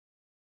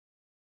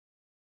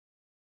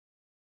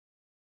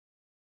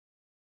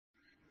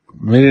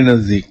میرے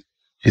نزدیک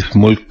اس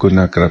ملک کو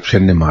نہ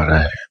کرپشن نے مارا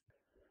ہے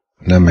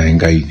نہ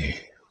مہنگائی نے،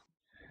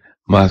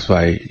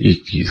 ماسوائے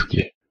ایک چیز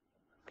کے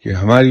کہ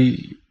ہماری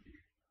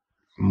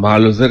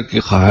مال و زر کی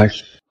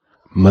خواہش،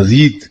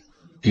 مزید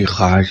کی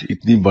خواہش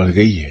اتنی بڑھ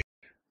گئی ہے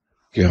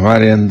کہ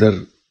ہمارے اندر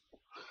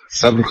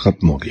صبر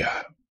ختم ہو گیا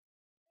ہے۔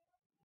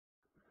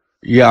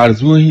 یہ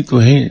آرزویں ہی تو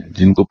ہیں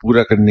جن کو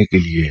پورا کرنے کے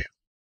لیے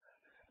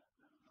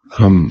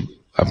ہم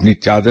اپنی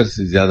چادر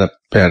سے زیادہ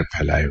پیر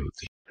پھیلائے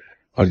ہوتے ہیں،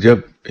 اور جب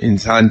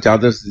انسان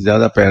چادر سے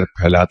زیادہ پیر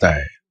پھیلاتا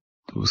ہے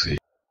تو اسے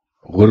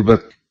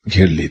غربت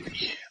گھیر لیتی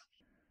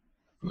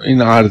ہے۔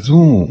 ان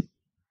آرزوؤں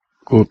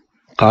کو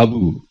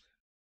قابو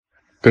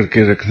کر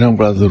کے رکھنا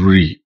بڑا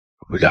ضروری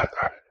ہو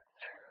جاتا ہے،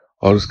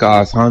 اور اس کا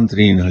آسان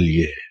ترین حل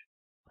یہ ہے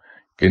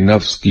کہ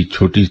نفس کی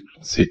چھوٹی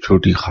سے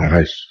چھوٹی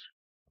خواہش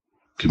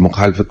کی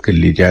مخالفت کر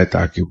لی جائے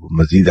تاکہ وہ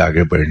مزید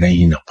آگے بڑھنا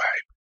ہی نہ پائے۔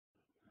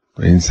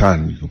 تو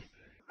انسان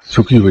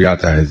سکھی ہو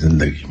جاتا ہے،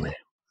 زندگی میں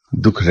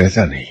دکھ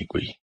رہتا نہیں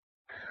کوئی۔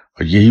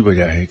 اور یہی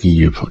وجہ ہے کہ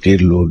یہ فقیر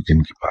لوگ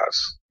جن کے پاس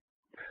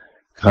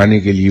کھانے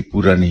کے لیے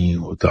پورا نہیں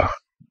ہوتا،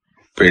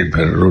 پیٹ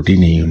بھر روٹی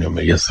نہیں انہیں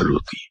میسر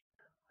ہوتی،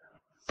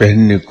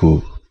 پہننے کو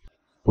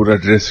پورا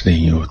ڈریس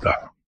نہیں ہوتا،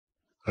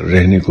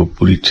 رہنے کو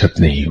پوری چھت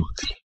نہیں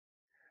ہوتی،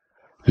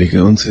 لیکن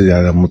ان سے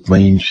زیادہ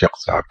مطمئن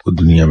شخص آپ کو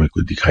دنیا میں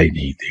کوئی دکھائی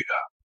نہیں دے گا،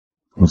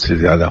 ان سے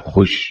زیادہ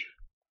خوش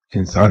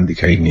انسان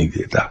دکھائی نہیں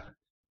دیتا،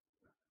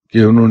 کہ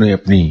انہوں نے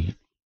اپنی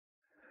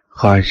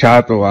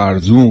خواہشات و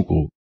آرزوؤں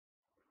کو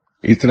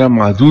اتنا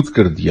محدود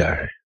کر دیا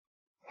ہے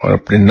اور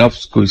اپنے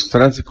نفس کو اس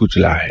طرح سے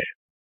کچلا ہے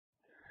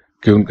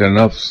کہ ان کا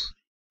نفس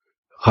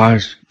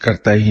خواہش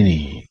کرتا ہی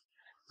نہیں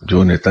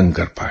جو انہیں تنگ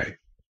کر پائے۔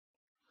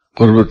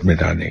 غربت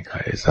مٹانے کا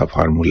ایسا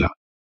فارمولا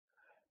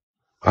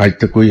آج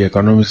تک کوئی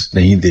اکانومسٹ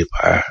نہیں دے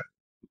پایا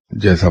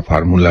جیسا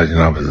فارمولا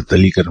جناب حضرت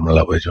علی کرم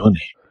اللہ وجہہ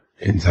نے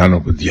انسانوں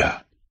کو دیا۔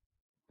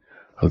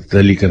 حضرت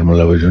علی کرم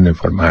اللہ وجہہ نے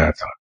فرمایا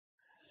تھا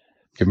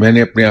کہ میں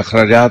نے اپنے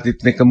اخراجات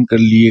اتنے کم کر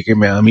لیے کہ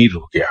میں امیر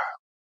ہو گیا۔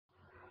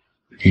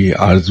 یہ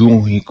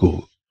آرزوؤں ہی کو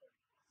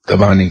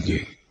دبانے کی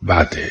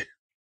بات ہے۔